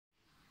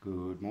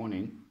Good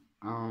morning.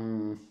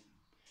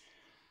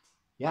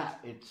 Yeah,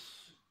 it's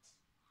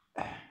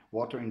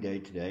watering day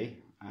today,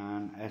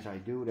 and as I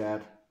do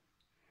that,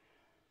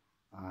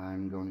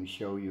 I'm going to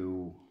show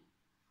you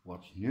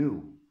what's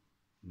new.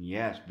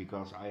 Yes,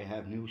 because I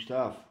have new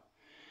stuff.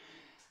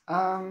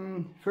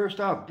 First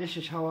up, this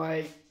is how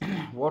I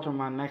water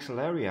my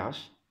Maxellarias.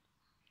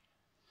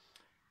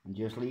 And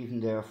just leave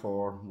them there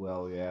for,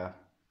 well, yeah,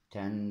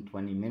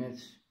 10-20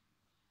 minutes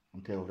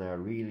until they're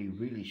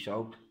really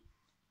soaked.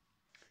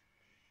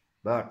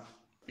 But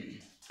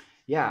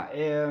yeah,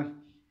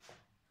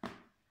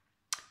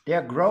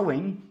 they're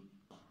growing,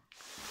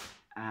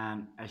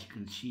 and as you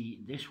can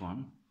see, this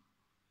one,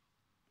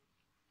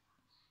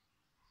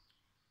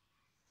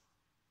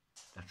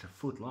 that's a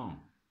foot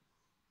long,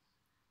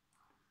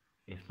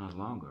 if not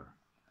longer.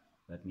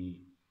 Let me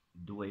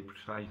do a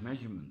precise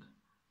measurement.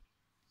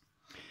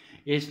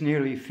 It's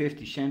nearly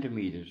 50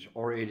 centimeters,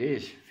 or it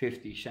is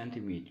 50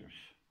 centimeters.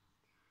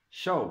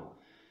 So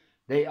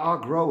they are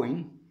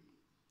growing,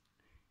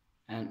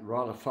 and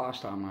rather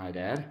fast, I might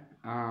add.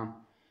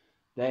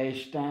 They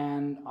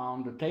stand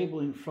on the table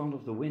in front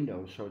of the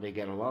window, so they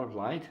get a lot of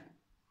light.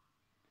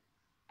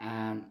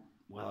 And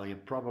well, you're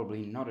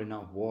probably not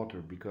enough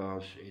water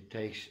because it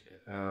takes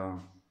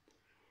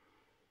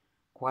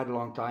quite a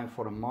long time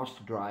for the moss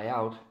to dry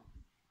out.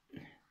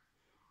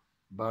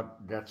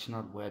 But that's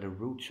not where the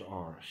roots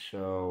are.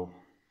 So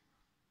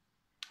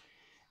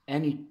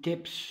any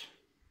tips,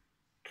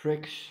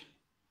 tricks,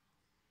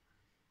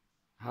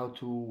 how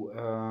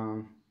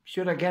to,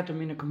 should I get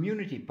them in a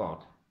community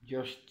pot?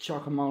 Just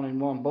chuck them all in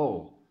one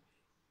bowl,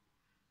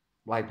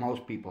 like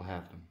most people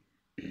have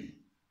them.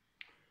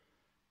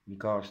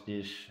 Because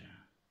this,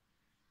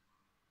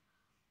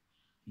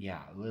 yeah,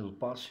 little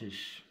pots is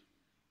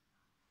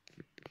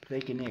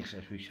taking niks,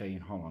 as we say in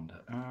Holland.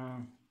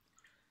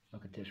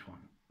 Look at this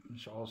one.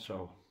 It's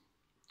also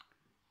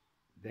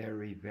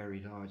very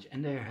large,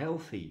 and they're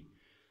healthy.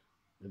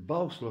 The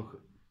bulbs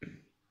look,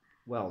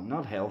 well,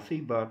 not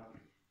healthy, but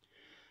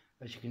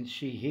as you can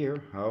see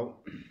here, how,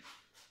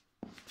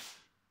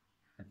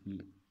 let me,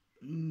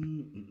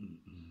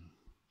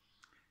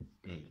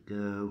 there you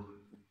go.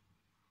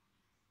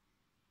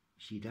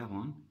 See that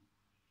one?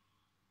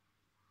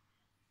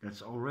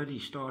 That's already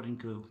starting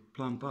to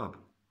plump up.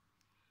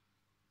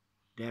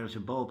 There's a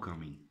bulb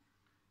coming.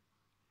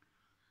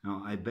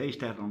 Now I base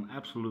that on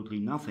absolutely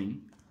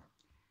nothing,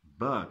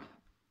 but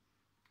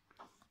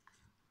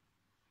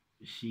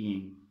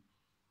seeing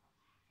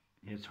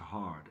it's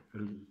hard.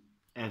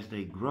 As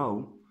they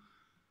grow,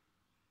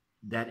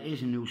 that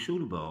is a new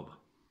pseudobulb.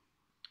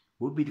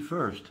 Would be the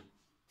first.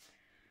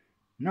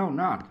 No,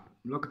 not.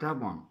 Look at that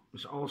one.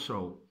 It's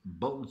also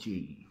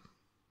bulgy.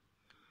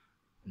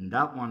 And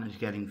that one is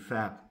getting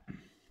fat.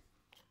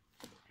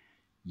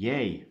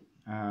 Yay.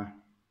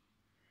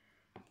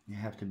 You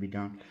have to be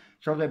done.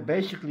 So they're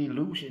basically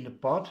loose in the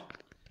pot.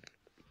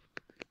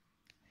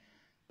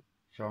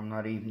 So I'm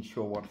not even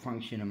sure what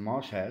function the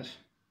moss has.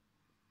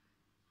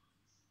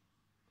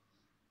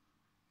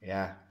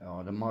 Yeah,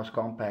 the moss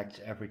compacts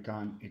every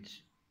time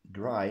it's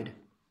dried.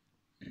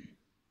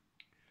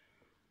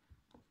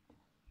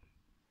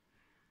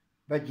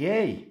 But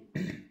yay,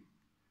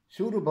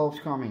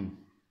 pseudobulbs coming.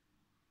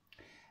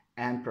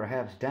 And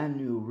perhaps then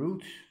new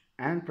roots,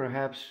 and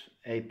perhaps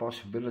a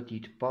possibility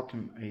to pot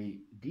them a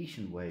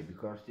decent way,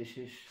 because this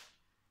is,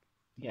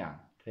 yeah,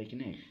 taking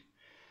niks.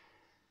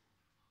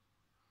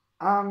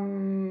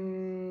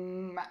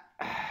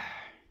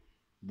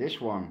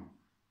 This one,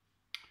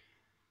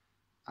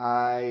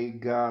 I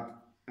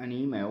got an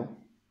email,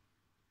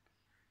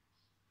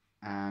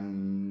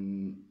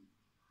 and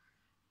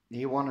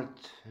he wanted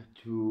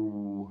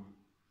to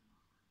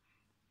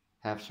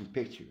have some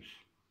pictures.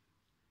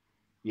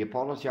 He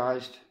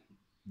apologized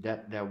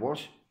that there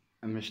was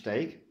a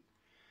mistake.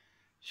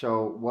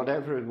 So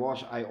whatever it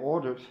was I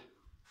ordered,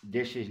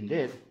 this isn't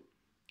it.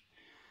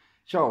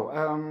 So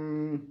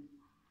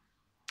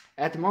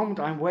at the moment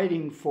I'm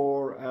waiting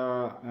for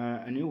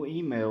a new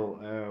email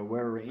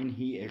wherein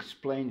he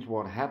explains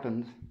what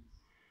happened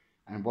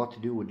and what to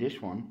do with this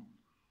one.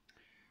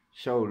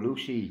 So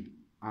Lucy,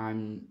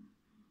 I'm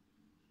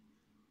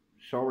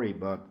sorry,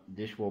 but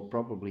this will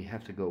probably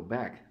have to go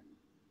back.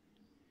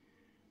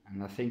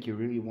 And I think you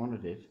really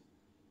wanted it.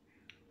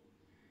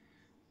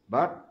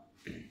 But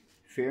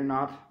fear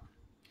not,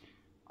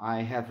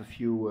 I have a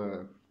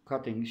few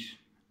cuttings,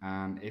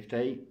 and if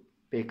they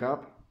pick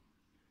up,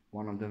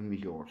 one of them is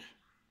yours.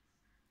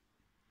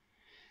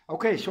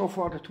 Okay, so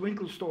far the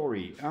twinkle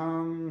story.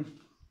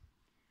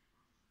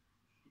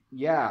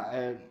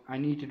 Yeah, I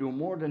need to do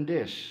more than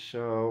this,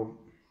 so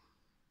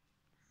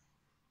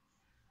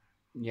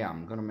yeah,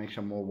 I'm gonna make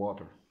some more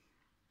water.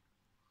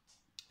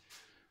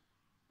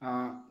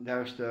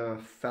 There's the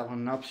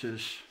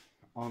Phalaenopsis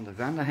on the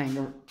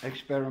Vanderhanger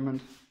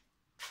experiment.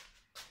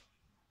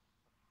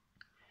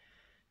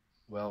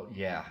 Well,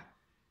 yeah,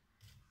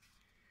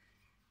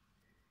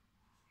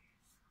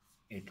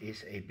 it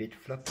is a bit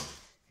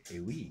fluffy, a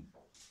wee.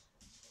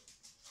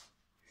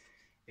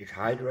 It's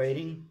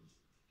hydrating,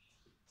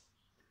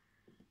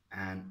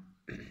 and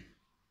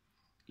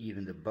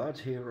even the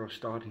buds here are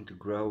starting to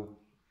grow.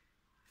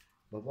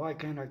 But why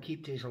can't I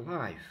keep this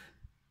alive?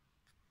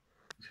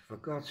 For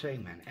God's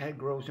sake, man, Ed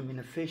grows them in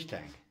a fish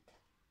tank.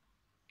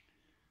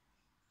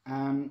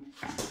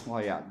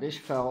 Well, yeah, this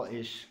fell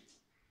is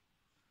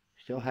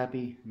still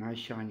happy, nice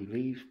shiny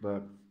leaves,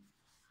 but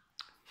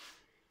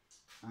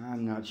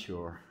I'm not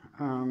sure.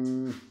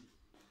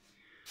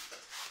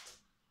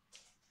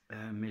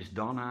 Miss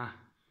Donna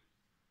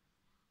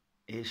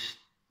is,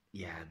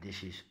 yeah,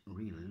 this is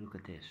really, look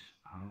at this,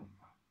 how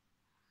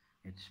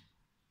it's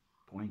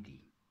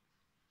pointy.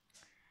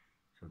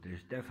 So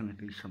there's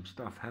definitely some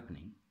stuff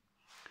happening.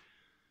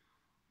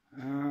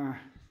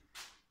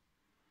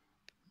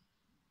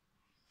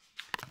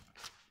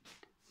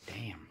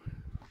 Damn.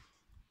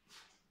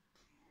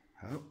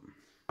 Oh.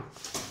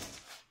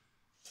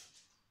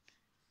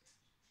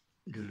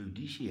 The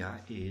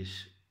Ludicia is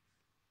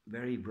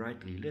very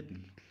brightly lit.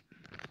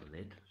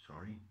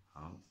 Sorry.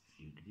 Oh.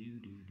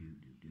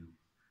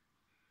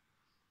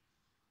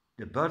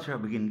 The buds are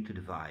beginning to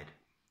divide.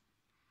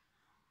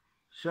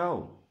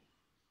 So,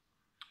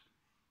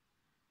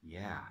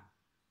 yeah,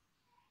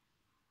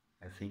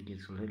 I think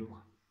it's a little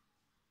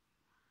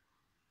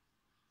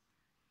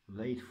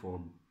late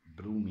for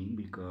blooming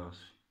because,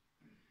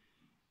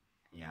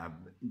 yeah,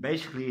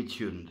 basically it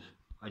shouldn't.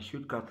 I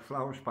should cut the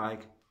flower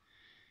spike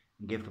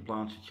and give the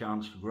plants a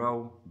chance to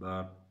grow,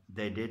 but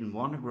they didn't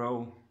want to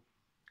grow,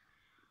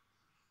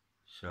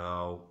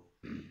 so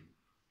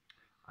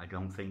I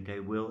don't think they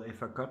will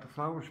if I cut the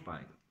flower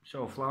spike.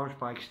 So flower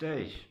spike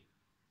stays.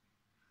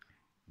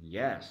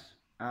 Yes.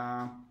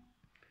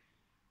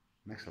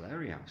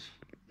 Maxellarias.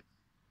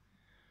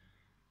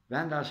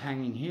 Vanda's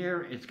hanging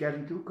here. It's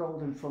getting too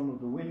cold in front of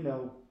the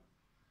window.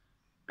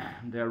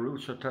 Their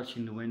roots are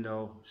touching the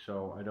window,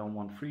 so I don't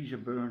want freezer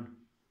burn.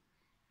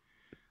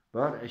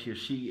 But as you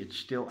see, it's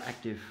still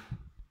active.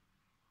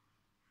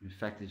 In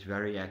fact, it's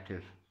very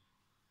active.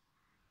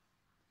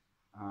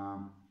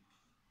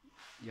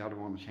 The other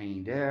one is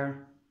hanging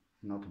there.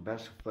 Not the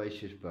best of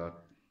places,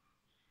 but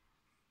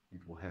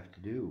it will have to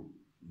do.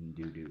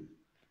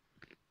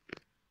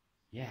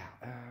 Yeah,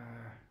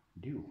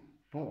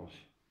 pause.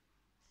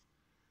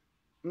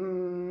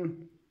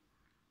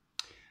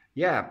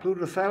 Yeah,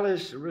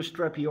 Pleurophalis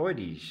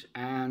restrapioides,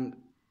 and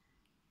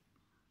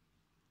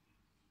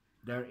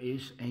there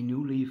is a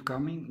new leaf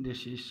coming.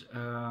 This is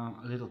a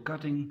little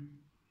cutting,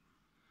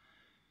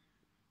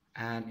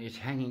 and it's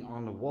hanging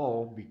on the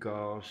wall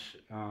because,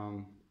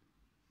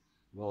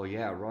 well,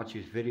 yeah,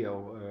 Roger's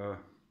video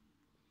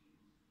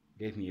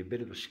gave me a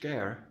bit of a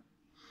scare.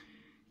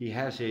 He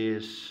has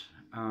his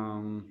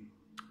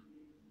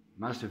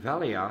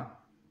Maxellaria,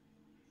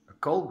 a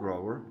cold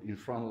grower, in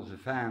front of the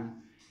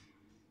van,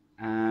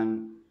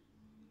 and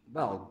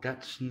well,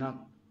 that's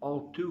not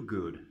all too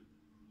good.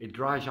 It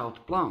dries out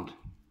the plant.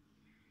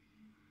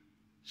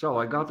 So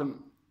I got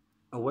them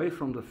away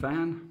from the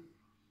fan,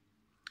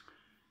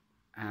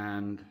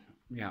 and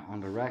yeah, on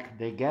the rack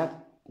they get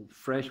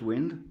fresh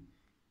wind,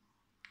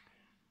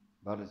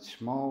 but it's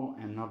small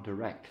and not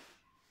direct.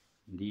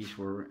 These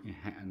were,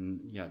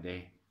 and yeah,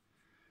 they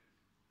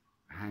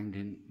hanged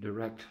in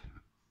direct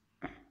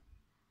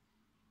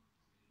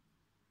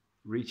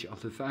reach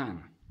of the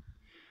fan.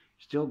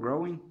 Still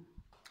growing.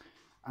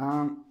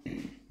 The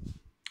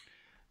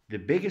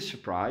biggest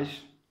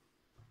surprise,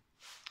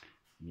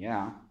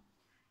 yeah,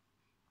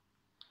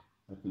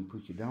 let me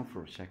put you down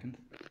for a second,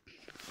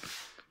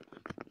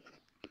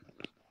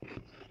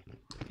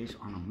 is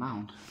on a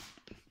mount,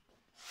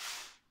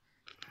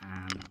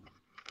 and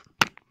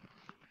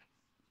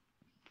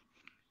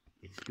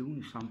it's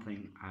doing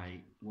something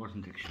I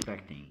wasn't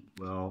expecting.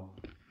 Well,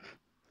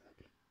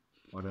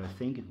 what I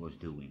think it was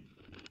doing.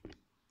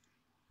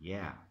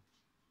 Yeah.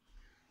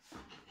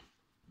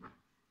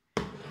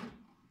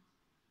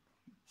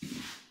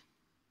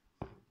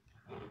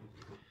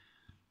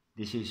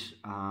 This is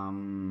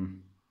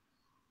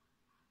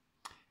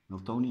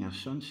Miltonia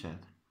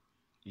Sunset.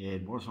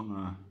 It was on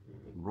a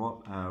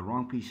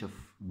wrong piece of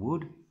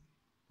wood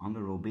on the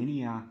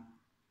Robinia.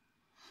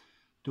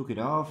 Took it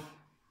off,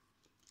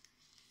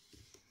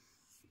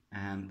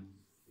 and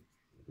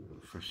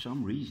for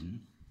some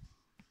reason,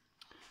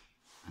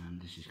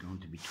 and this is going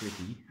to be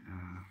tricky,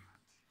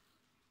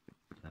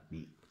 let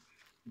me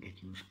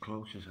get you as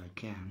close as I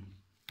can.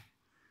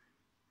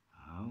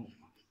 Oh,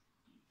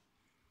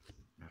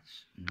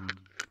 that's not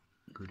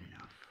good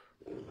enough.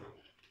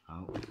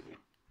 Oh,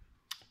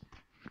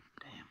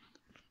 damn,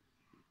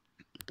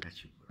 that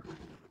should work.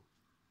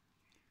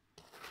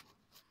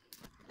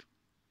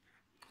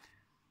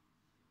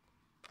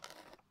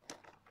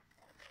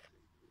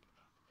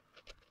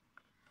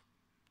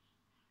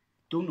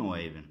 Doe nou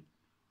even.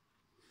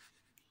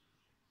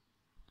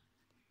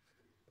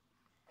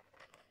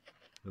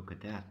 Look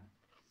at that.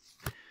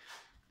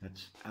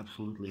 That's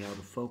absolutely out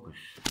of focus.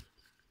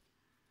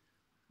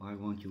 Why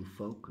won't you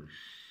focus?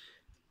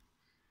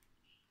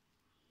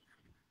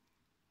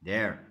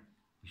 There.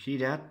 You see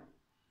that?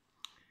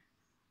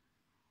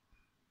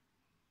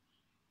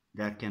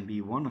 That can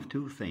be one of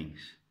two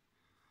things.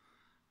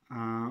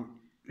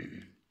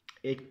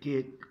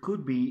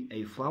 could be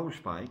a flower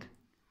spike,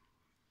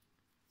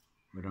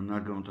 but I'm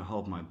not going to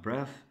hold my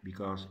breath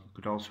because it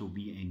could also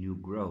be a new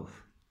growth.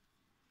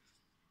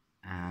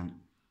 And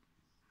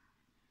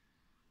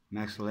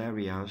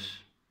Maxellarias,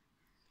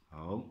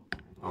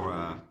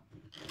 or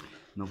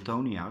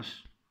Miltonias,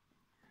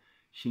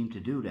 seem to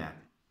do that.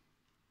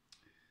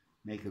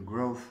 Make a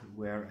growth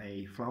where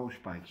a flower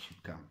spike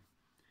should come.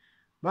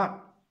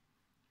 But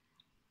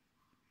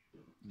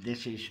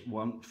this is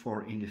one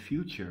for in the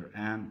future,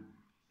 and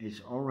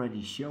it's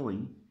already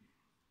showing,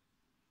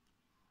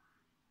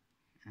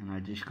 and I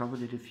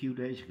discovered it a few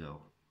days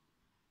ago.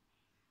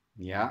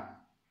 Yeah,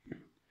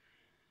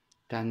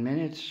 10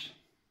 minutes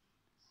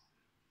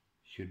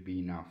should be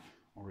enough,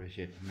 or is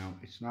it? No,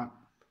 it's not.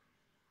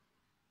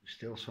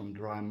 Still some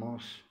dry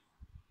moss.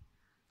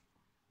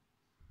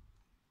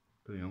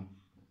 You know.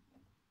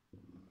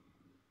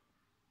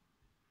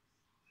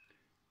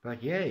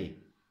 But yay,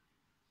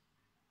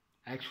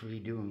 actually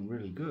doing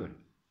really good.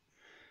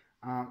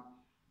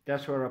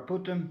 That's where I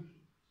put them.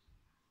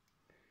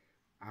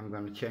 I'm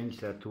going to change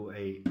that to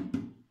a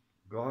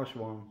glass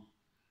one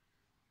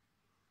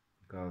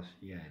because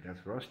yeah,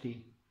 that's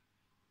rusty,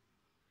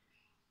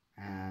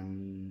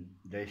 and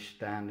they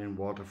stand in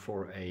water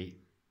for a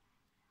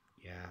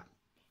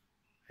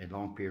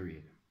long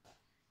period.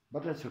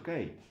 But that's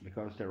okay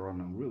because there are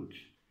no roots.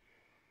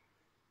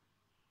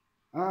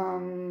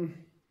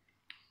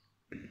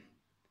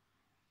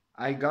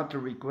 I got the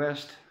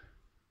request,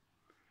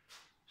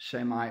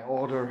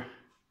 semi-order,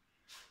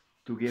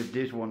 to give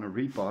this one a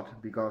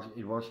repot because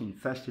it was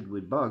infested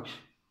with bugs.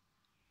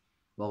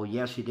 Well,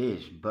 yes it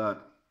is,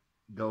 but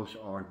those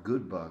are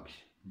good bugs.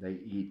 They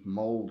eat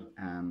mold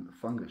and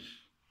fungus,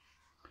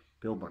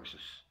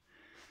 pillboxes.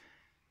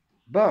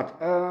 But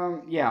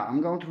yeah,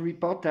 I'm going to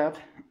repot that.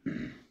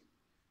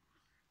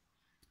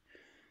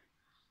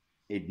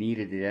 It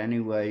needed it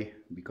anyway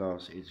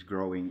because it's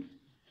growing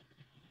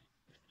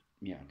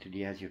to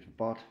the edge of the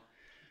pot.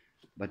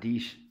 But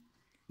these,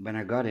 when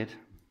I got it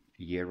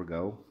a year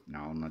ago,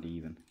 no, not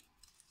even,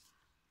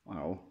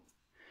 well,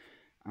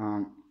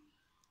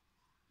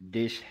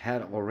 this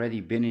had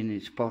already been in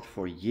its pot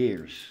for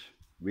years,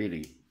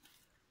 really.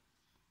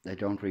 They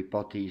don't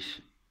repot these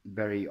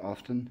very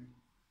often,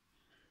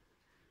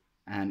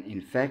 and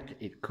in fact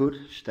it could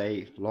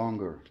stay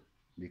longer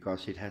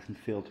because it hasn't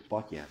filled the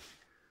pot yet.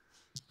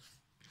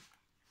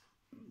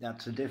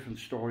 That's a different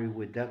story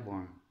with that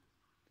one.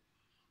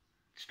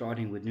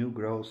 Starting with new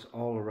growth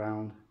all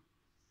around,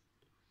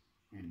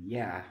 and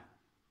yeah,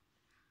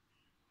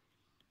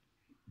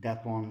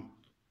 that one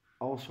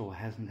also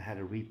hasn't had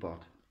a repot.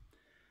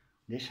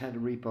 This had a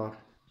repot,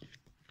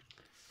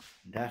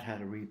 that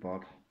had a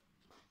repot,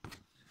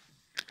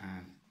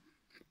 and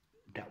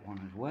that one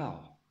as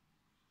well.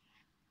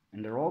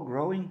 And they're all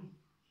growing.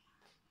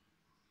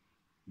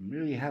 I'm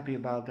really happy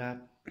about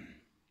that.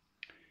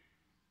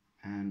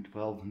 And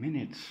 12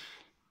 minutes.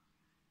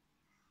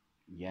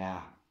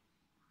 Yeah.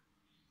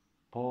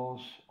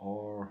 Pause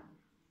or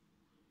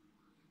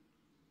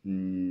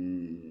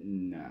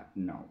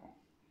no.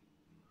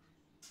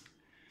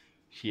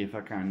 See if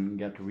I can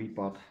get the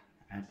repot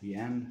at the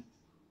end.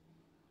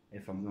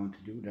 If I'm going to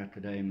do that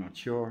today, I'm not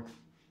sure.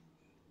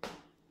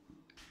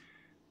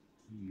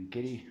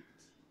 Kitty.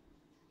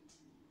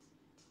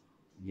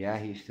 Yeah,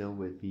 he's still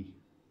with me.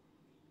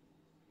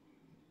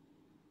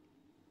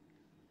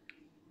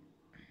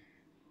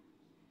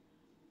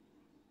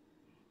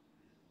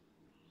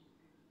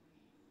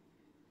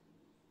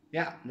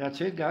 Yeah, that's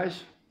it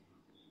guys.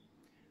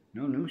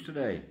 No news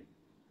today.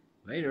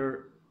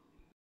 Later.